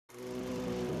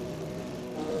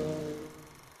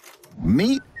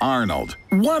Meet Arnold.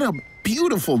 What a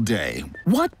beautiful day.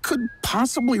 What could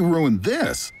possibly ruin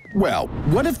this? Well,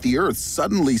 what if the Earth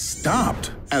suddenly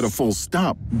stopped? At a full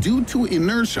stop, due to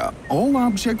inertia, all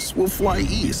objects will fly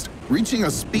east, reaching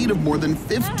a speed of more than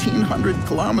 1,500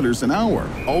 kilometers an hour.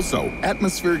 Also,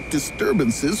 atmospheric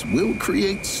disturbances will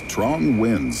create strong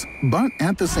winds. But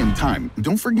at the same time,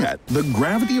 don't forget, the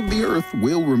gravity of the Earth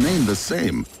will remain the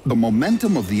same. The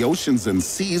momentum of the oceans and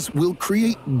seas will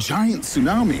create giant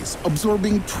tsunamis,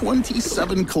 absorbing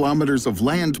 27 kilometers of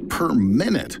land per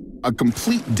minute. A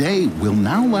complete day will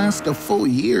now last a full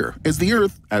year, as the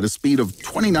Earth, at a speed of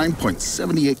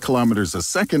 29.78 kilometers a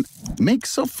second,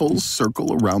 makes a full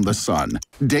circle around the Sun.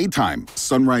 Daytime,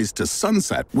 sunrise to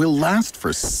sunset, will last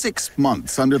for 6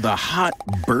 months under the hot,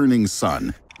 burning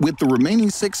sun, with the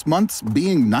remaining 6 months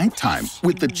being nighttime,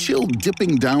 with the chill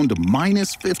dipping down to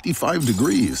minus 55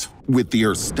 degrees. With the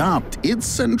Earth stopped, its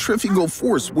centrifugal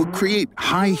force will create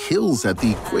high hills at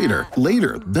the equator.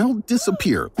 Later, they'll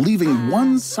disappear, leaving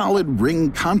one solid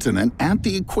ring continent at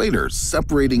the equator,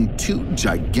 separating two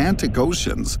gigantic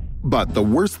oceans. But the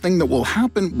worst thing that will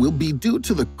happen will be due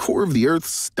to the core of the Earth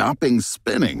stopping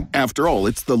spinning. After all,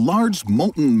 it's the large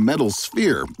molten metal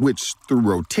sphere, which, through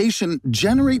rotation,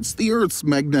 generates the Earth's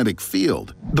magnetic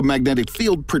field. The magnetic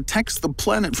field protects the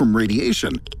planet from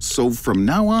radiation, so from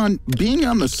now on, being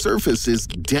on the surface is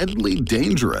deadly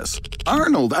dangerous.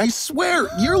 Arnold, I swear,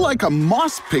 you're like a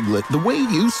moss piglet the way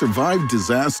you survive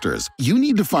disasters. You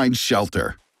need to find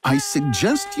shelter. I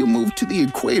suggest you move to the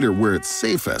equator where it's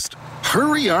safest.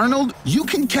 Hurry, Arnold! You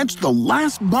can catch the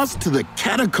last bus to the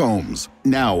catacombs.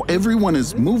 Now, everyone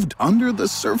is moved under the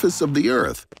surface of the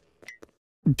Earth.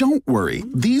 Don't worry,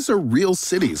 these are real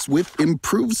cities with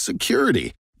improved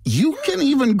security. You can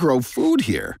even grow food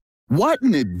here. What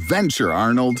an adventure,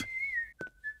 Arnold!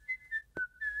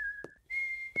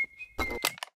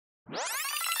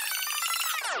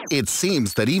 It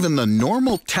seems that even the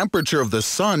normal temperature of the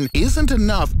sun isn't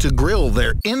enough to grill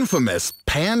their infamous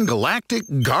pan-galactic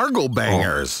gargle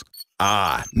bangers.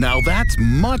 Ah, now that's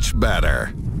much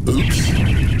better.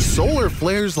 Oops. Solar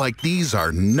flares like these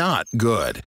are not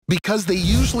good, because they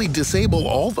usually disable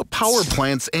all the power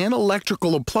plants and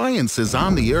electrical appliances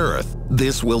on the Earth.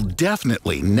 This will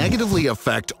definitely negatively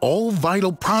affect all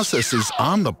vital processes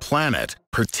on the planet,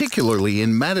 particularly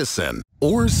in medicine,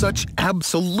 or such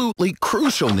absolutely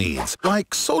crucial needs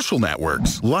like social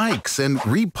networks, likes, and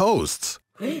reposts.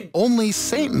 Only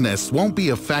Satanists won't be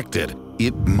affected.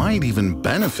 It might even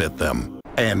benefit them.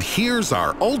 And here's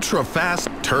our ultra-fast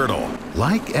turtle.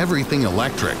 Like everything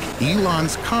electric,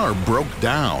 Elon's car broke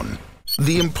down.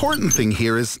 The important thing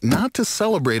here is not to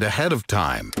celebrate ahead of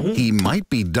time. He might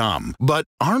be dumb, but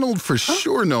Arnold for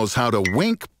sure knows how to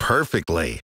wink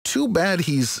perfectly. Too bad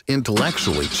he's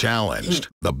intellectually challenged.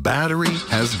 The battery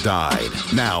has died.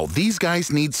 Now, these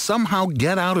guys need somehow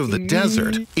get out of the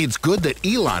desert. It's good that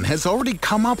Elon has already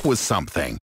come up with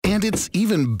something. And it's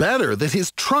even better that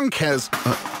his trunk has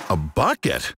a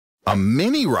bucket, a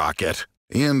mini rocket,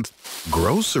 and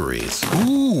groceries.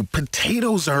 Ooh,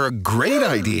 potatoes are a great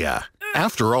idea.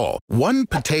 After all, one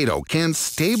potato can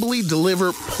stably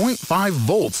deliver 0.5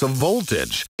 volts of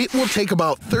voltage. It will take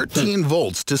about 13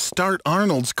 volts to start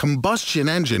Arnold's combustion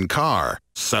engine car.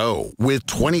 So, with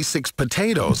 26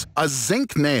 potatoes, a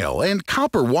zinc nail, and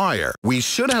copper wire, we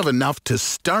should have enough to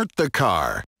start the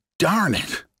car. Darn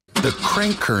it! The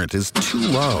crank current is too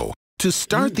low. To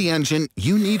start the engine,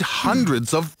 you need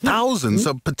hundreds of thousands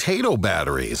of potato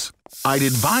batteries. I'd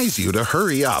advise you to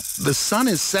hurry up. The sun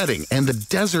is setting and the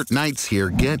desert nights here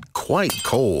get quite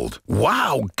cold.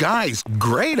 Wow, guys,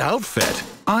 great outfit.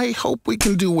 I hope we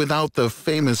can do without the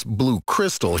famous blue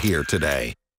crystal here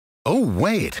today. Oh,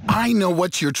 wait, I know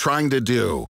what you're trying to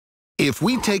do. If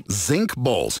we take zinc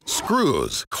bolts,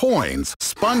 screws, coins,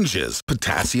 sponges,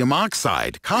 potassium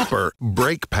oxide, copper,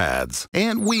 brake pads,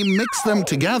 and we mix them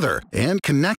together and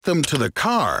connect them to the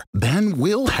car, then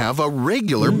we'll have a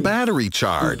regular battery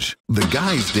charge. The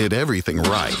guys did everything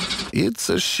right. It's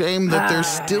a shame that there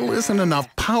still isn't enough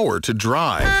power to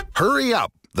drive. Hurry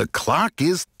up, the clock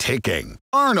is ticking.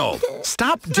 Arnold,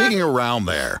 stop digging around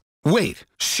there. Wait,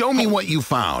 show me what you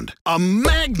found. A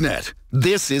magnet!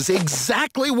 This is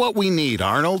exactly what we need,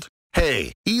 Arnold.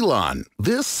 Hey, Elon,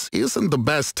 this isn't the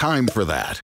best time for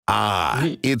that. Ah,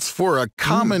 it's for a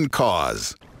common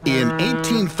cause. In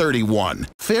 1831,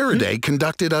 Faraday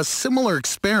conducted a similar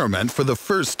experiment for the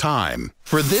first time.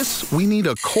 For this, we need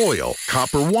a coil,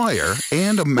 copper wire,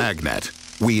 and a magnet.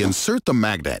 We insert the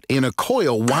magnet in a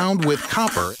coil wound with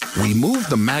copper. We move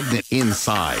the magnet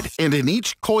inside, and in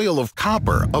each coil of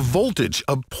copper, a voltage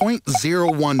of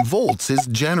 0.01 volts is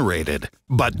generated.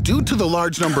 But due to the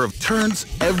large number of turns,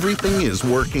 everything is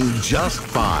working just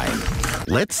fine.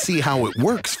 Let's see how it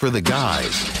works for the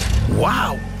guys.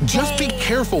 Wow! Just be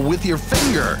careful with your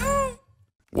finger.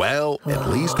 Well, at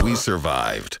least we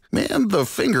survived. And the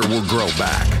finger will grow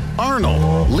back.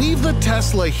 Arnold, leave the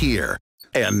Tesla here.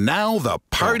 And now the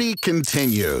party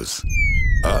continues.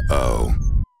 Uh-oh.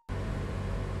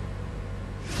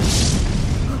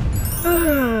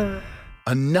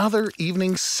 Another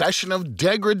evening session of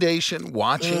degradation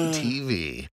watching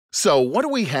TV. So what do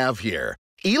we have here?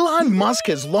 Elon Musk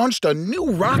has launched a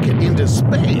new rocket into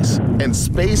space, and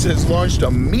space has launched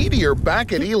a meteor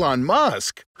back at Elon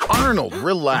Musk. Arnold,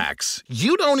 relax.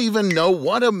 You don't even know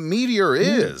what a meteor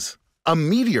is. A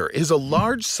meteor is a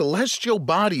large celestial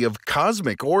body of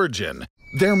cosmic origin.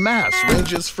 Their mass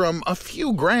ranges from a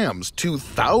few grams to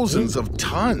thousands of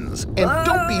tons. And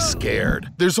don't be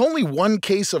scared. There's only one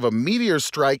case of a meteor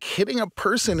strike hitting a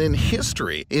person in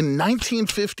history in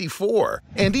 1954.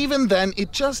 And even then,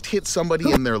 it just hit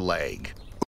somebody in their leg.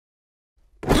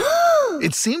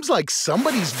 It seems like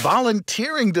somebody's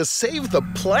volunteering to save the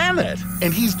planet,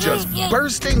 and he's just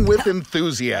bursting with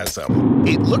enthusiasm.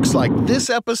 It looks like this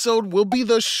episode will be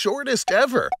the shortest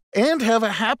ever and have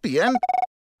a happy end.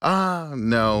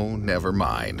 No, never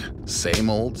mind. Same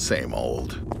old, same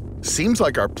old. Seems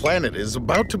like our planet is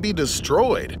about to be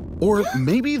destroyed. Or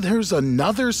maybe there's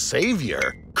another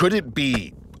savior. Could it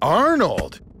be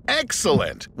Arnold?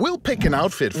 Excellent. We'll pick an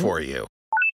outfit for you.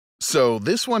 So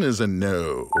this one is a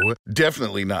no.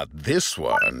 Definitely not this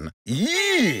one.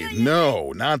 Yee!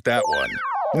 No, not that one.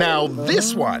 Now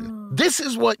this one. This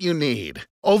is what you need.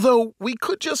 Although we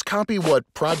could just copy what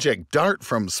Project DART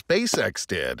from SpaceX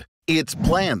did. It's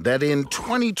planned that in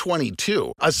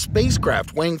 2022, a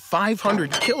spacecraft weighing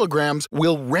 500 kilograms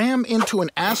will ram into an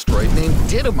asteroid named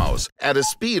Didymos at a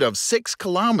speed of 6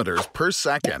 kilometers per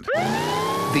second.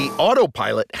 The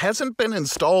autopilot hasn't been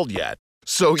installed yet,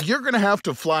 so you're gonna have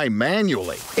to fly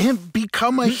manually and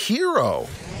become a hero.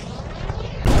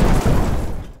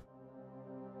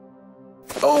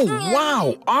 Oh,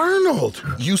 wow, Arnold!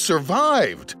 You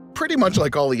survived! Pretty much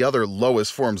like all the other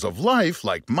lowest forms of life,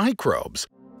 like microbes.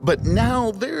 But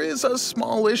now there is a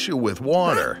small issue with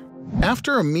water.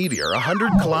 After a meteor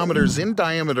 100 kilometers in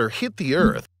diameter hit the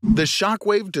Earth, the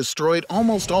shockwave destroyed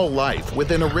almost all life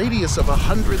within a radius of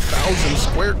 100,000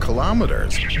 square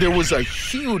kilometers. There was a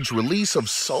huge release of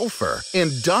sulfur,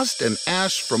 and dust and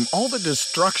ash from all the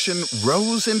destruction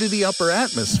rose into the upper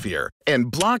atmosphere and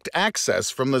blocked access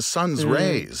from the sun's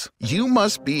rays. You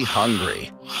must be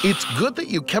hungry. It's good that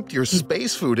you kept your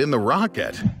space food in the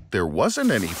rocket. There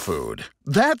wasn't any food.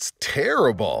 That's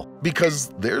terrible, because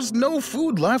there's no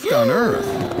food left on Earth.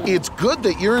 It's good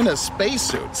that you're in a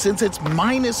spacesuit, since it's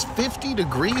minus 50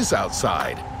 degrees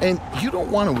outside, and you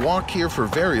don't want to walk here for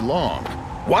very long.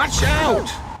 Watch out!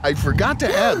 I forgot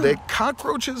to add that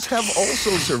cockroaches have also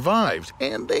survived,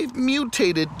 and they've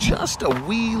mutated just a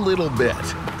wee little bit.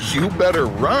 You better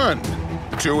run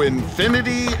to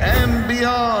infinity and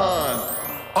beyond.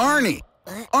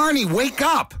 Arnie, wake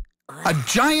up! A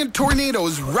giant tornado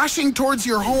is rushing towards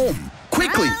your home.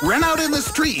 Quickly, run out in the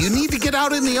street. You need to get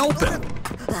out in the open.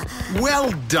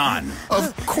 Well done.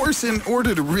 Of course, in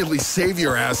order to really save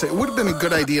your ass, it would have been a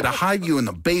good idea to hide you in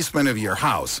the basement of your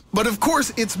house. But of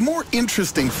course, it's more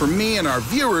interesting for me and our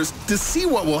viewers to see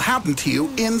what will happen to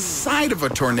you inside of a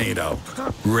tornado.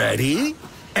 Ready?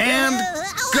 And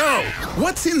go!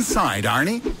 What's inside,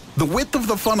 Arnie? The width of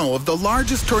the funnel of the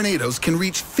largest tornadoes can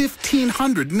reach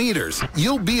 1,500 meters.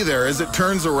 You'll be there as it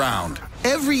turns around.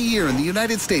 Every year in the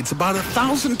United States, about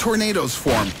 1,000 tornadoes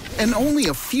form, and only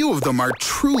a few of them are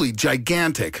truly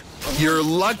gigantic. You're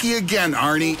lucky again,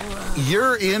 Arnie.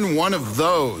 You're in one of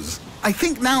those. I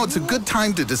think now it's a good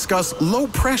time to discuss low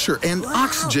pressure and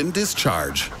oxygen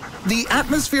discharge. The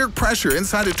atmospheric pressure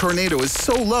inside a tornado is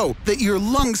so low that your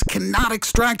lungs cannot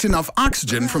extract enough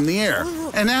oxygen from the air.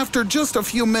 And after just a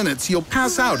few minutes, you'll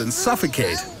pass out and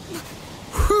suffocate.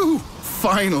 Whew!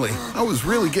 Finally, I was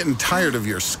really getting tired of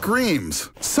your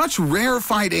screams. Such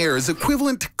rarefied air is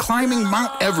equivalent to climbing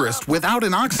Mount Everest without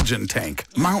an oxygen tank.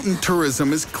 Mountain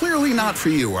tourism is clearly not for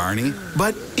you, Arnie.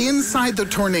 But inside the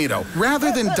tornado.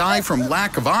 Rather than die from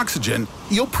lack of oxygen,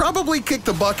 you'll probably kick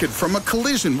the bucket from a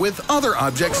collision with other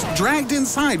objects dragged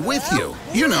inside with you.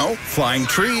 You know, flying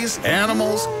trees,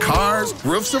 animals, cars,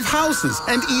 roofs of houses,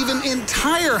 and even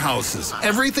entire houses.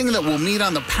 Everything that will meet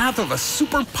on the path of a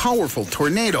super powerful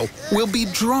tornado will be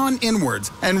drawn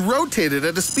inwards and rotated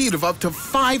at a speed of up to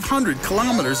 500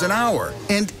 kilometers an hour.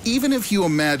 And even if you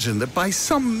imagine that by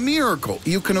some miracle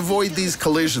you can avoid these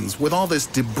collisions with all this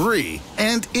debris,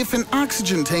 and if an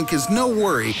oxygen tank is no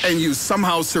worry and you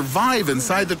somehow survive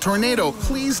inside the tornado,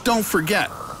 please don't forget,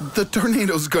 the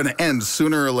tornado's gonna end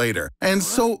sooner or later. And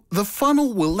so the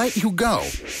funnel will let you go,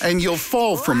 and you'll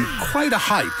fall from quite a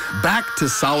height back to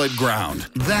solid ground.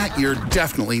 That you're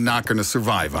definitely not gonna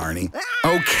survive, Arnie.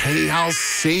 Okay, I'll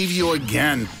save you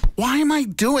again. Why am I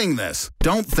doing this?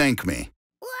 Don't thank me.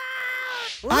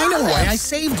 I know why I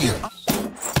saved you.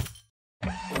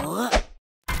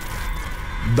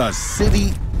 The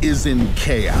city is in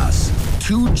chaos.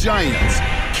 Two giants,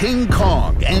 King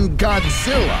Kong and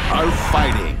Godzilla, are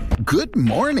fighting. Good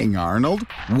morning, Arnold.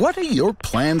 What are your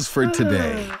plans for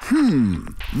today?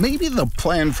 Maybe the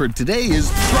plan for today is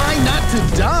try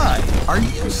not to die. Are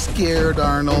you scared,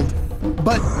 Arnold?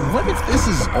 But what if this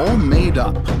is all made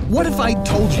up? What if I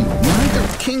told you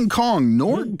neither King Kong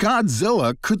nor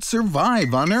Godzilla could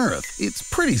survive on Earth? It's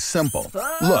pretty simple.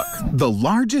 Look, the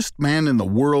largest man in the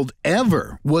world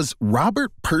ever was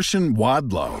Robert Pershing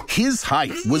Wadlow. His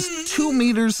height was 2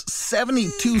 meters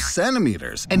 72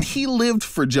 centimeters, and he lived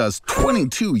for just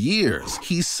 22 years.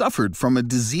 He suffered from a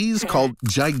disease called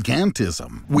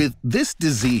gigantism. With this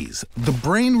disease, the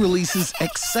brain releases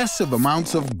excessive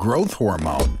amounts of growth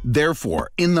hormone. Therefore,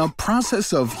 in the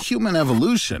process of human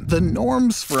evolution, the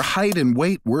norms for height and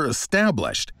weight were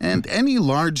established, and any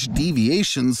large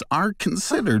deviations are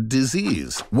considered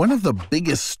disease. One of the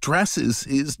biggest stresses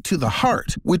is to the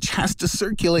heart, which has to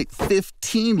circulate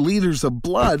 15 liters of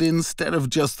blood instead of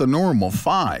just the normal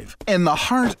 5. And the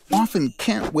heart often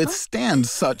can't withstand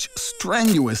such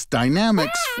strenuous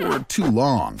dynamics for too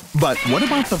long. But what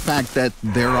about the fact that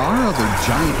there are other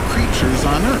giant creatures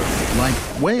on Earth,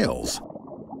 like whales?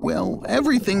 Well,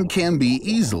 everything can be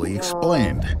easily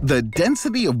explained. The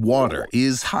density of water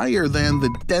is higher than the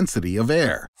density of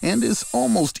air and is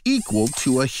almost equal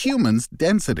to a human's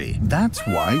density. That's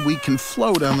why we can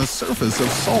float on the surface of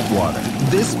salt water.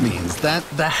 This means that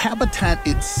the habitat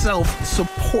itself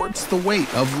supports the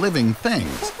weight of living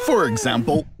things. For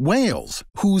example, whales,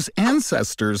 whose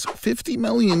ancestors 50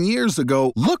 million years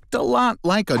ago looked a lot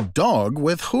like a dog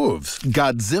with hooves.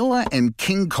 Godzilla and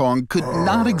King Kong could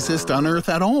not exist on Earth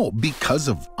at all because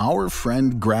of our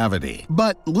friend gravity.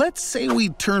 But let's say we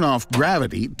turn off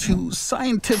gravity to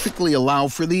scientifically allow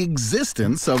for the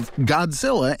existence of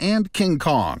Godzilla and King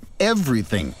Kong.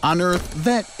 Everything on Earth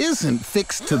that isn't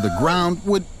fixed to the ground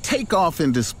would take off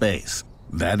into space.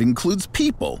 That includes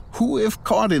people who, if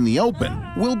caught in the open,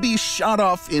 will be shot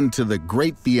off into the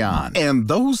great beyond. And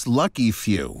those lucky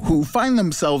few who find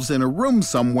themselves in a room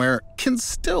somewhere can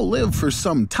still live for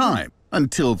some time,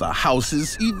 until the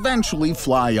houses eventually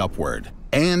fly upward.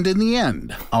 And in the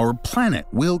end, our planet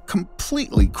will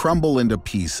completely crumble into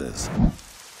pieces.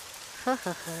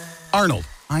 Arnold,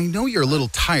 I know you're a little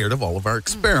tired of all of our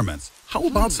experiments. How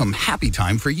about some happy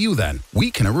time for you then?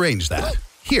 We can arrange that.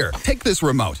 Here, take this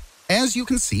remote. As you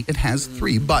can see, it has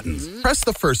 3 buttons. Press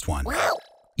the first one.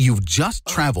 You've just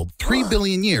traveled 3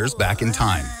 billion years back in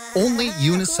time. Only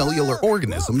unicellular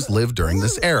organisms lived during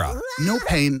this era. No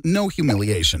pain, no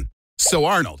humiliation. So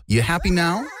Arnold, you happy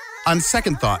now? On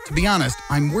second thought, to be honest,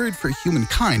 I'm worried for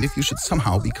humankind if you should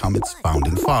somehow become its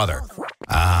founding father.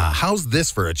 How's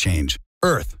this for a change?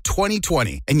 Earth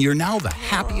 2020, and you're now the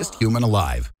happiest human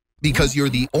alive. Because you're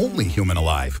the only human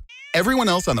alive. Everyone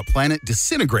else on the planet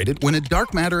disintegrated when a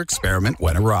dark matter experiment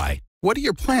went awry. What are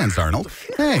your plans, Arnold?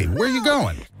 Hey, where are you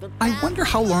going? I wonder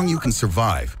how long you can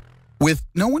survive. With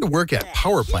no one to work at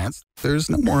power plants, there's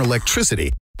no more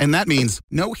electricity. And that means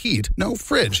no heat, no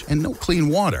fridge, and no clean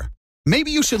water.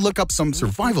 Maybe you should look up some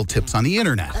survival tips on the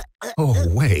internet. Oh,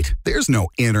 wait, there's no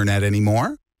internet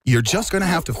anymore. You're just going to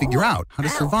have to figure out how to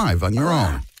survive on your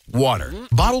own. Water.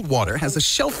 Bottled water has a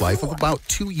shelf life of about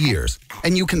 2 years,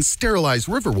 and you can sterilize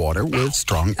river water with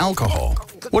strong alcohol.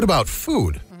 What about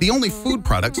food? The only food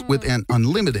products with an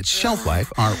unlimited shelf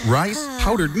life are rice,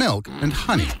 powdered milk, and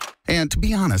honey. And to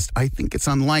be honest, I think it's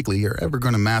unlikely you're ever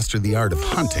going to master the art of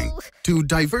hunting. To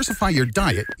diversify your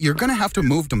diet, you're going to have to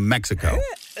move to Mexico.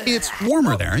 It's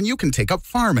warmer there and you can take up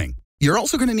farming. You're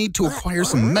also going to need to acquire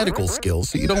some medical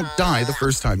skills so you don't die the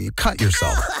first time you cut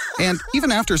yourself. And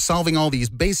even after solving all these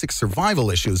basic survival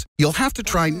issues, you'll have to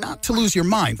try not to lose your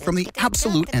mind from the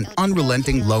absolute and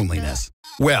unrelenting loneliness.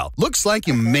 Well, looks like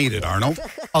you made it, Arnold.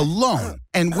 Alone,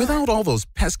 and without all those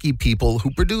pesky people who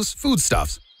produce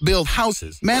foodstuffs, build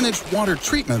houses, manage water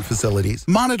treatment facilities,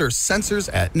 monitor sensors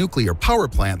at nuclear power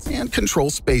plants, and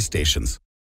control space stations.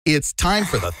 It's time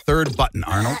for the third button,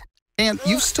 Arnold. And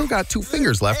you've still got 2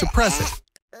 fingers left to press it.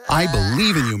 I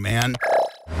believe in you, man.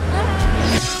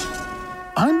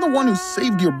 I'm the one who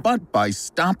saved your butt by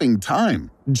stopping time,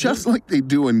 just like they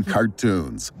do in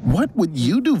cartoons. What would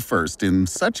you do first in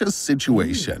such a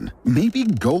situation? Maybe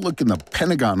go look in the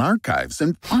Pentagon archives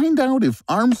and find out if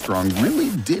Armstrong really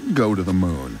did go to the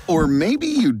moon. Or maybe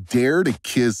you dare to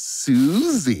kiss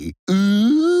Susie.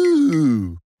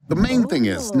 Ooh. The main thing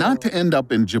is not to end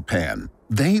up in Japan.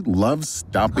 They love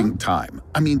stopping time.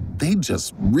 I mean, they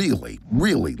just really,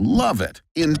 really love it.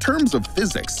 In terms of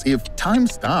physics, if time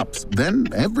stops, then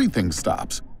everything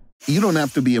stops. You don't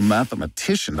have to be a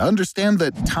mathematician to understand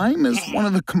that time is one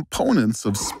of the components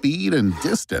of speed and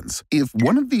distance. If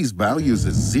one of these values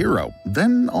is 0,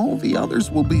 then all the others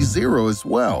will be 0 as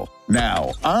well.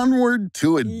 Now, onward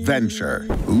to adventure.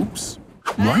 Oops.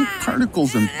 Light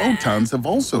particles and photons have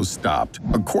also stopped.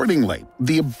 Accordingly,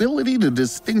 the ability to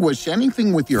distinguish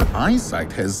anything with your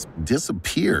eyesight has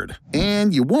disappeared.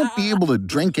 And you won't be able to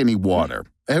drink any water.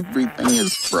 Everything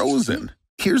is frozen.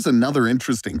 Here's another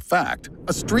interesting fact.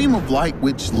 A stream of light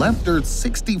which left Earth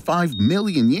 65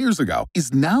 million years ago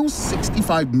is now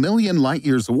 65 million light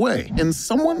years away, and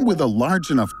someone with a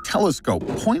large enough telescope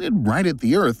pointed right at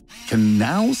the Earth can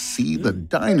now see the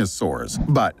dinosaurs.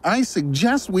 But I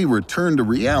suggest we return to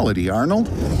reality, Arnold.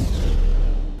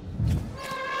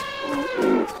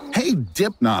 Hey,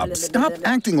 Dipknob, stop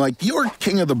acting like you're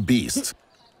king of the beasts.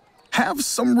 Have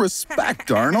some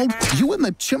respect, Arnold. You and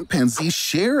the chimpanzee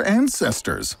share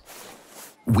ancestors.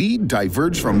 We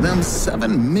diverged from them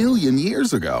 7 million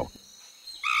years ago.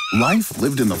 Life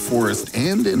lived in the forest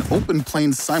and in open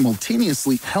plains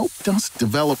simultaneously helped us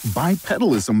develop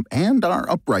bipedalism and our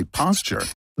upright posture.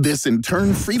 This in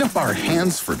turn freed up our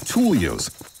hands for tool use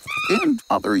and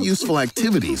other useful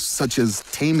activities such as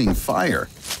taming fire.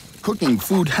 Cooking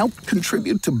food helped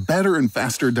contribute to better and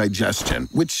faster digestion,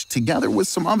 which, together with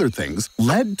some other things,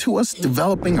 led to us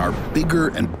developing our bigger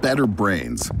and better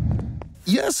brains.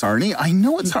 Yes, Arnie, I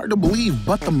know it's hard to believe,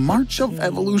 but the march of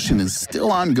evolution is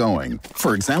still ongoing.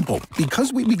 For example,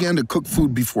 because we began to cook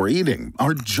food before eating,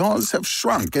 our jaws have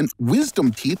shrunk and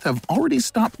wisdom teeth have already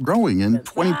stopped growing in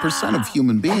 20% of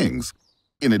human beings.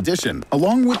 In addition,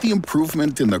 along with the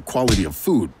improvement in the quality of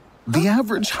food, the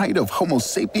average height of Homo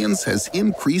sapiens has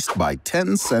increased by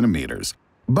 10 centimeters.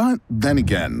 But then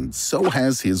again, so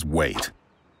has his weight.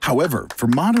 However, for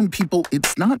modern people,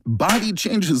 it's not body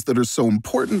changes that are so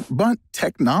important, but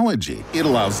technology. It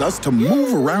allows us to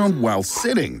move around while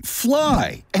sitting,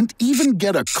 fly, and even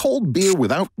get a cold beer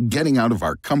without getting out of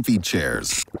our comfy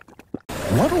chairs.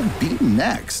 What'll be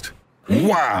next?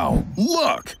 Wow,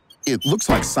 look! It looks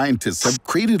like scientists have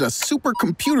created a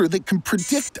supercomputer that can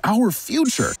predict our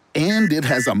future, and it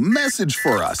has a message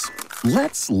for us.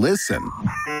 Let's listen.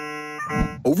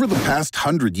 Over the past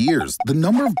 100 years, the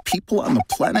number of people on the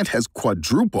planet has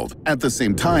quadrupled. At the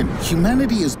same time,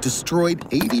 humanity has destroyed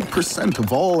 80%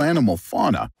 of all animal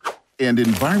fauna. And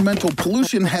environmental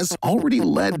pollution has already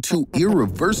led to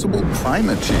irreversible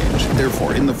climate change.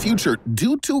 Therefore, in the future,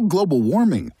 due to global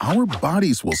warming, our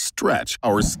bodies will stretch,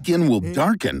 our skin will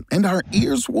darken, and our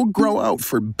ears will grow out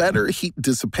for better heat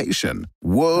dissipation.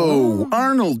 Whoa,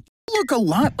 Arnold, you look a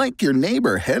lot like your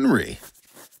neighbor, Henry.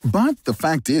 But the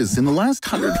fact is, in the last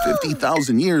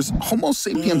 150,000 years, Homo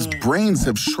sapiens' brains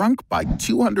have shrunk by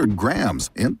 200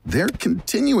 grams, and they're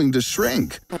continuing to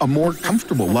shrink. A more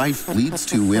comfortable life leads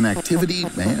to inactivity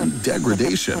and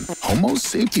degradation. Homo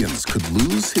sapiens could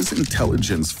lose his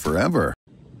intelligence forever.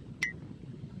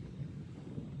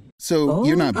 So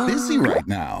you're not busy right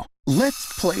now.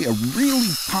 Let's play a really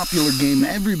popular game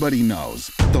everybody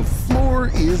knows. The floor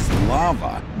is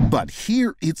lava, but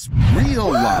here it's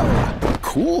real lava.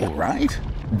 Cool, right?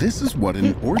 This is what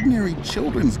an ordinary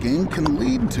children's game can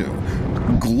lead to.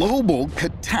 Global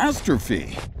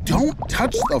catastrophe. Don't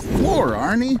touch the floor,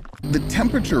 Arnie. The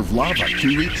temperature of lava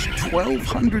can reach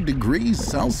 1200 degrees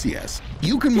Celsius.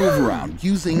 You can move around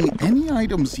using any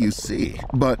items you see.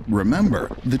 But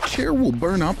remember, the chair will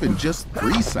burn up in just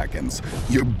 3 seconds.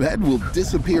 Your bed will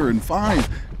disappear in 5,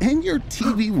 and your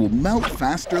TV will melt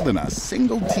faster than a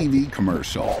single TV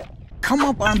commercial. Come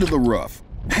up onto the roof.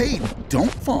 Hey,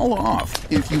 don't fall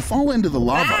off. If you fall into the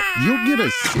lava, you'll get a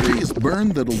serious burn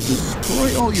that'll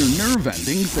destroy all your nerve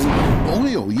endings and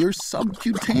boil your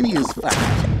subcutaneous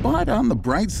fat. But on the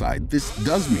bright side, this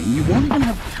does mean you won't even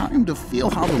have time to feel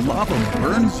how the lava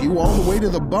burns you all the way to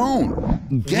the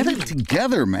bone. Get it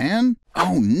together, man.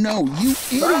 Oh no, you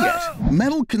idiot!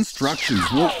 Metal constructions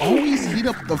will always heat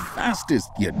up the fastest,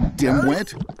 you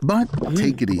dimwit. But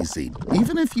take it easy.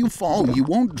 Even if you fall, you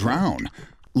won't drown.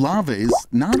 Lava is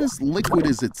not as liquid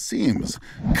as it seems.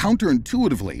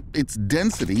 Counterintuitively, its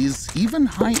density is even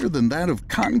higher than that of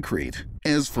concrete.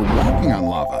 As for walking on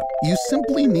lava, you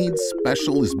simply need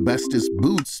special asbestos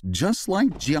boots just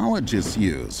like geologists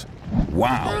use.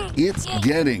 Wow, it's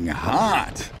getting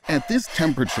hot! At this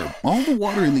temperature, all the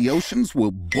water in the oceans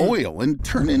will boil and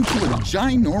turn into a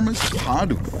ginormous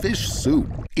pot of fish soup.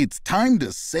 It's time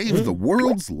to save the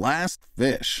world's last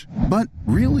fish. But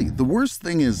really, the worst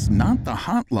thing is not the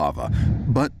hot lava,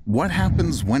 but what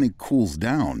happens when it cools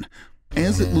down.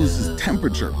 As it loses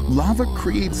temperature, lava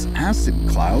creates acid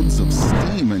clouds of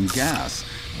steam and gas,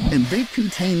 and they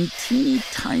contain teeny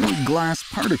tiny glass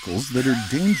particles that are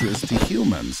dangerous to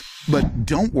humans. But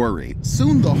don't worry,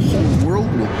 soon the whole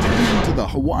world will turn into the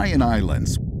Hawaiian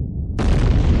Islands.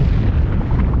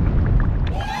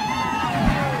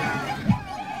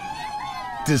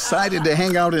 Decided to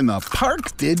hang out in the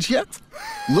park, did ya?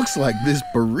 Looks like this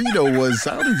burrito was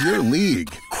out of your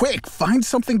league. Quick, find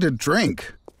something to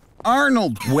drink.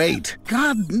 Arnold, wait.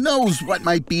 God knows what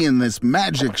might be in this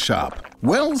magic shop.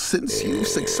 Well, since you've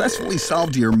successfully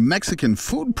solved your Mexican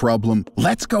food problem,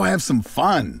 let's go have some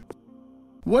fun.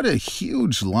 What a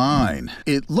huge line.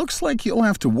 It looks like you'll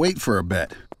have to wait for a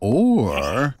bit.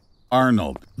 Or...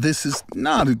 Arnold, this is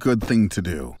not a good thing to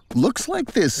do. Looks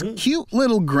like this cute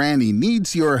little granny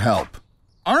needs your help.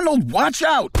 Arnold, watch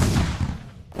out!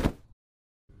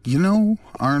 You know,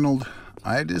 Arnold,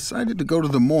 I decided to go to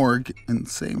the morgue and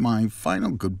say my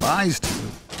final goodbyes to you.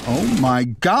 Oh my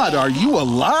God, are you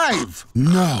alive?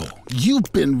 No,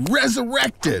 you've been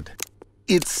resurrected.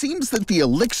 It seems that the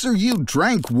elixir you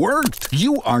drank worked.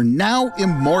 You are now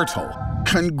immortal.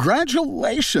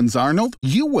 Congratulations, Arnold.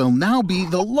 You will now be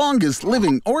the longest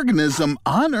living organism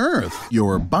on Earth.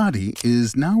 Your body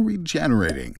is now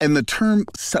regenerating, and the term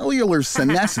cellular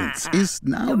senescence is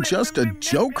now just a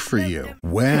joke for you.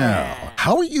 Well,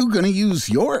 how are you going to use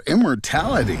your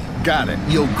immortality? Got it.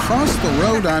 You'll cross the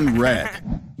road on red.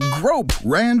 Grope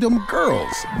random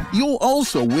girls. You'll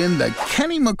also win the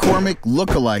Kenny McCormick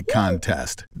lookalike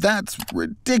contest. That's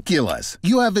ridiculous.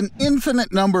 You have an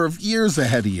infinite number of years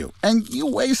ahead of you, and you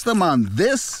waste them on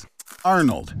this?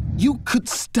 Arnold, you could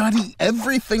study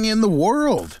everything in the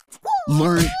world,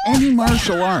 learn any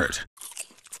martial art,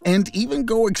 and even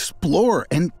go explore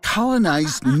and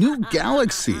colonize new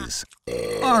galaxies.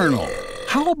 Arnold,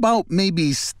 how about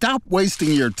maybe stop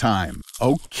wasting your time?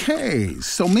 Okay,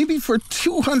 so maybe for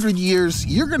 200 years,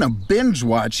 you're gonna binge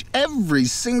watch every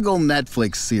single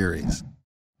Netflix series.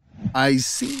 I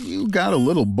see you got a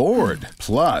little bored.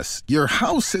 Plus, your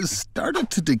house has started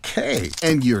to decay,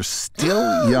 and you're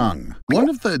still young. One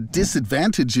of the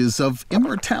disadvantages of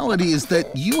immortality is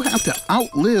that you have to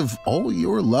outlive all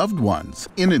your loved ones.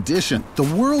 In addition,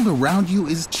 the world around you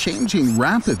is changing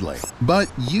rapidly, but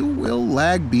you will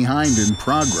lag behind in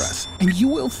progress, and you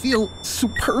will feel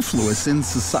superfluous in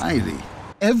society.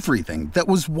 Everything that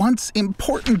was once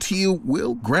important to you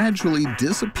will gradually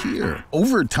disappear.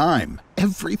 Over time,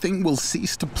 everything will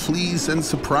cease to please and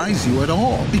surprise you at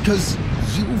all because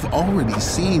you've already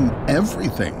seen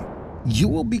everything. You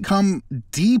will become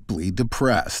deeply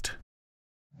depressed.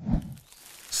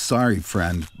 Sorry,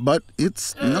 friend, but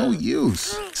it's no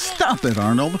use. Stop it,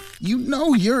 Arnold. You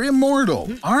know you're immortal.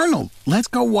 Arnold, let's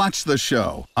go watch the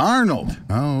show. Arnold.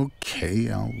 Okay,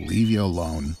 I'll leave you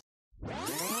alone.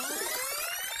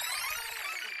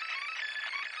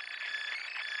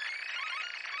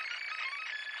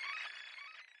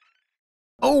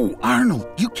 Oh, Arnold,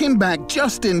 you came back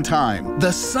just in time.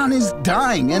 The sun is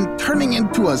dying and turning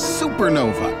into a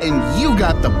supernova, and you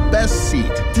got the best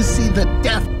seat to see the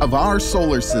death of our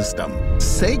solar system.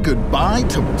 Say goodbye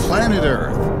to planet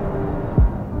Earth.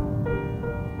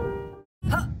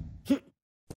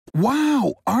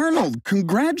 Wow, Arnold,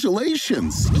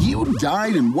 congratulations. You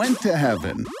died and went to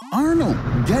heaven. Arnold,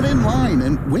 get in line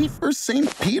and wait for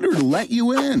St. Peter to let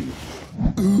you in.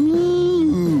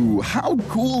 Ooh, how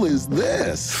cool is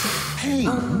this? Hey,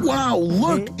 wow,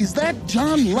 look, is that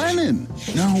John Lennon?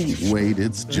 No, wait,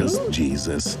 it's just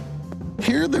Jesus.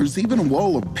 Here, there's even a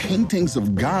wall of paintings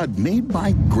of God made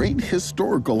by great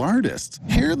historical artists.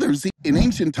 Here, in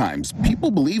ancient times,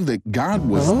 people believed that God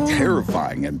was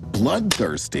terrifying and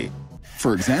bloodthirsty.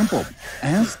 For example,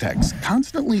 Aztecs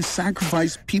constantly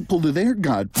sacrificed people to their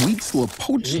god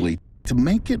Huitzilopochtli to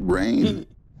make it rain.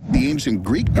 The ancient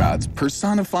Greek gods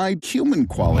personified human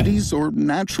qualities or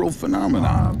natural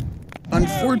phenomena.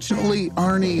 Unfortunately,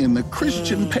 Arnie, in the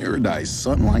Christian paradise,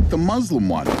 unlike the Muslim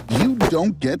one, you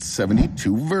don't get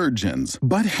 72 virgins.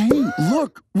 But hey,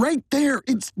 look, right there,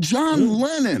 it's John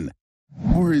Lennon.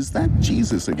 Or is that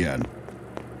Jesus again?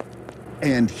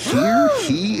 And here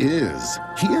he is.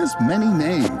 He has many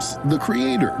names. The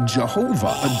Creator,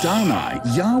 Jehovah, Adonai,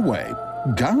 Yahweh,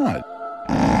 God.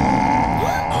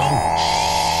 Oh,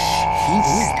 shh,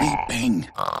 he's sleeping.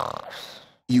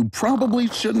 You probably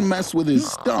shouldn't mess with his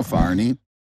stuff, Arnie.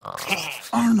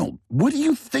 Arnold, what are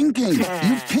you thinking?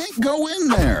 You can't go in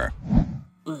there.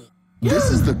 This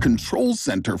is the control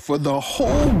center for the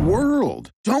whole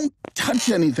world. Don't touch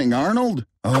anything, Arnold.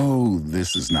 Oh,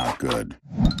 this is not good.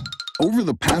 Over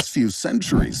the past few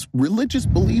centuries, religious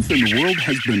belief in the world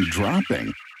has been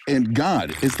dropping. And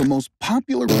God, as the most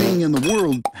popular being in the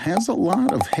world, has a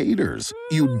lot of haters.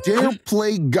 You dare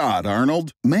play God,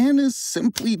 Arnold? Man is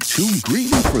simply too greedy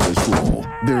for this role.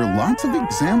 There are lots of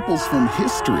examples from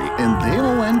history, and they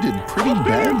all ended pretty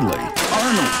badly.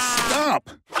 Arnold, stop!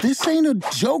 This ain't a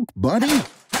joke, buddy.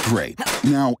 Great.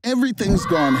 Now everything's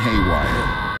gone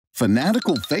haywire.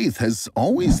 Fanatical faith has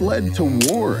always led to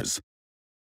wars.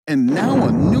 And now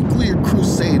a nuclear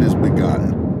crusade has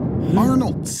begun.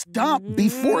 Arnold, stop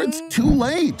before it's too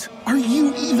late. Are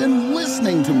you even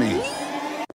listening to me?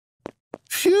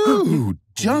 Phew,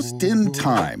 just in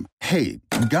time. Hey,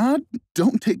 God,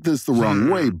 don't take this the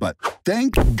wrong way, but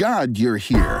thank God you're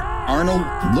here. Arnold,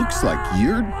 looks like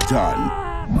you're done.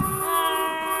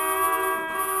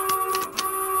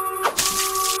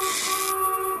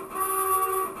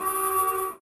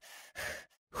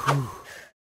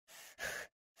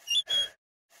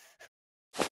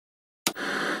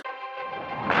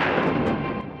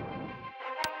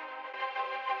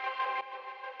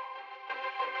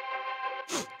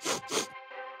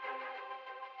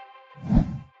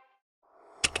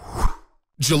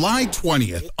 July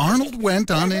 20th, Arnold went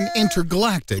on an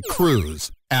intergalactic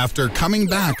cruise. After coming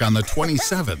back on the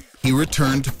 27th, he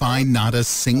returned to find not a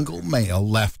single male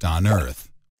left on Earth.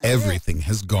 Everything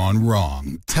has gone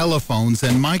wrong. Telephones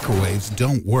and microwaves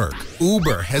don't work.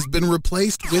 Uber has been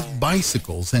replaced with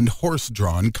bicycles and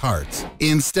horse-drawn carts.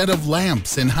 Instead of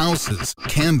lamps in houses,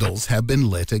 candles have been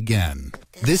lit again.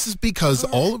 This is because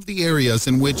all of the areas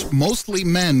in which mostly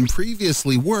men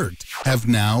previously worked have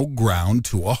now ground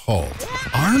to a halt.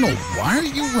 Arnold, why are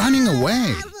you running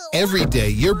away? Every day,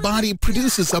 your body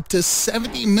produces up to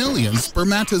 70 million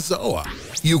spermatozoa.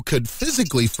 You could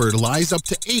physically fertilize up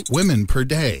to 8 women per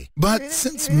day. But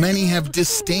since many have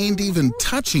disdained even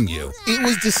touching you, it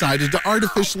was decided to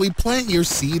artificially plant your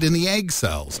seed in the egg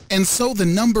cells. And so the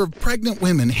number of pregnant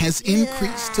women has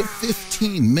increased to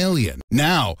 15 million.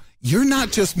 Now, you're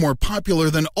not just more popular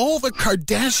than all the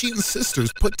Kardashian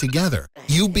sisters put together.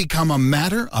 You become a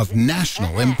matter of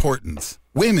national importance.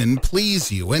 Women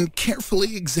please you and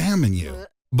carefully examine you.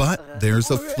 But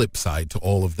there's a flip side to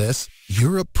all of this.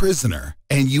 You're a prisoner,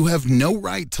 and you have no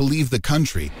right to leave the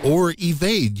country or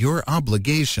evade your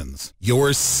obligations.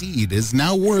 Your seed is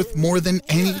now worth more than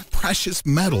any precious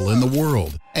metal in the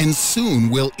world, and soon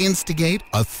will instigate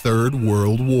a third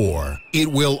world war.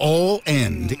 It will all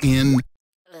end in...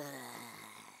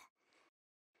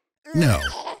 No,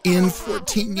 in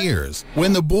 14 years,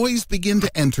 when the boys begin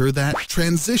to enter that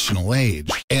transitional age,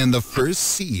 and the first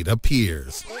seed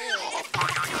appears.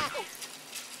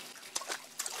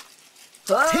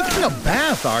 Taking a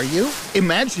bath, are you?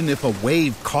 Imagine if a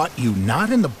wave caught you not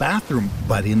in the bathroom,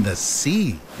 but in the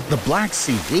sea. The Black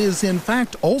Sea is, in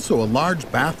fact, also a large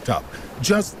bathtub,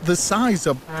 just the size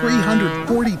of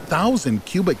 340,000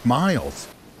 cubic miles.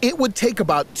 It would take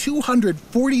about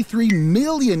 243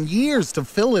 million years to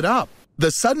fill it up.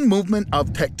 The sudden movement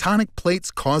of tectonic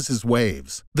plates causes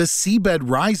waves. The seabed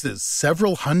rises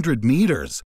several hundred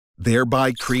meters,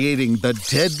 thereby creating the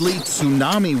deadly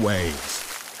tsunami waves.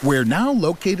 We're now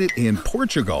located in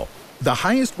Portugal. The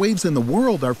highest waves in the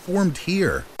world are formed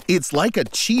here. It's like a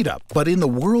cheetah, but in the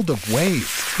world of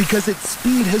waves, because its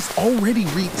speed has already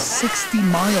reached 60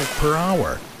 miles per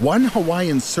hour. One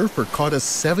Hawaiian surfer caught a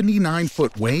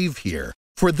 79-foot wave here.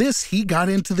 For this, he got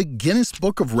into the Guinness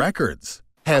Book of Records.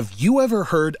 Have you ever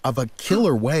heard of a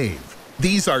killer wave?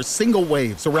 These are single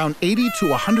waves around 80 to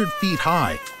 100 feet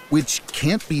high, which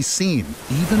can't be seen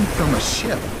even from a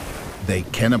ship. They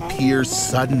can appear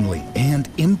suddenly and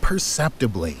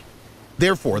imperceptibly.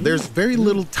 Therefore, there's very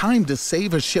little time to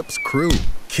save a ship's crew.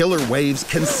 Killer waves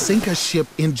can sink a ship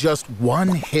in just one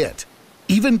hit.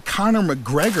 Even Conor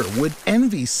McGregor would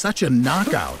envy such a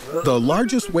knockout. The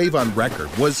largest wave on record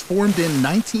was formed in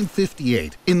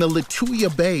 1958 in the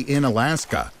Lituya Bay in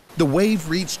Alaska. The wave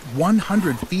reached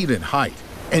 100 feet in height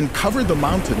and covered the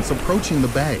mountains approaching the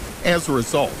bay. As a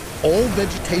result, all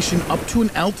vegetation up to an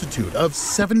altitude of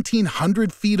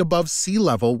 1,700 feet above sea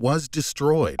level was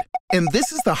destroyed. And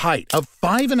this is the height of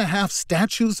 5.5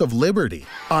 statues of liberty.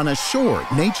 On a shore,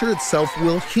 nature itself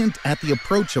will hint at the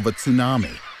approach of a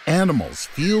tsunami. Animals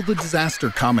feel the disaster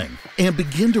coming and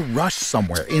begin to rush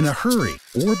somewhere in a hurry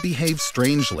or behave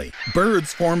strangely.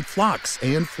 Birds form flocks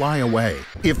and fly away.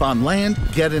 If on land,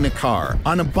 get in a car.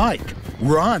 On a bike,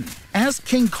 run. Ask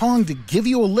King Kong to give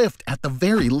you a lift at the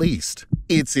very least.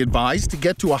 It's advised to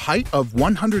get to a height of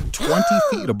 120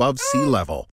 feet above sea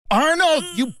level. Arnold,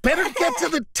 you better get to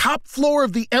the top floor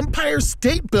of the Empire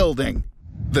State Building.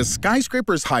 The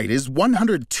skyscraper's height is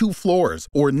 102 floors,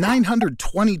 or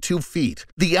 922 feet.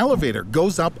 The elevator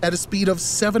goes up at a speed of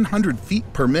 700 feet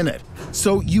per minute,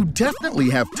 so you definitely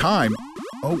have time.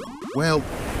 Oh, well,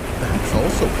 that's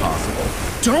also possible.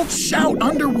 Don't shout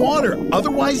underwater,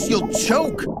 otherwise you'll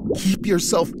choke. Keep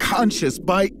yourself conscious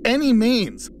by any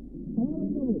means.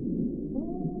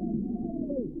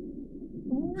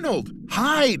 Arnold,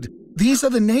 hide! These are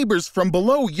the neighbors from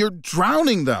below. You're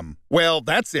drowning them. Well,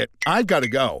 that's it. I've got to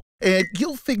go. And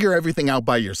you'll figure everything out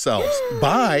by yourselves.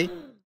 Bye.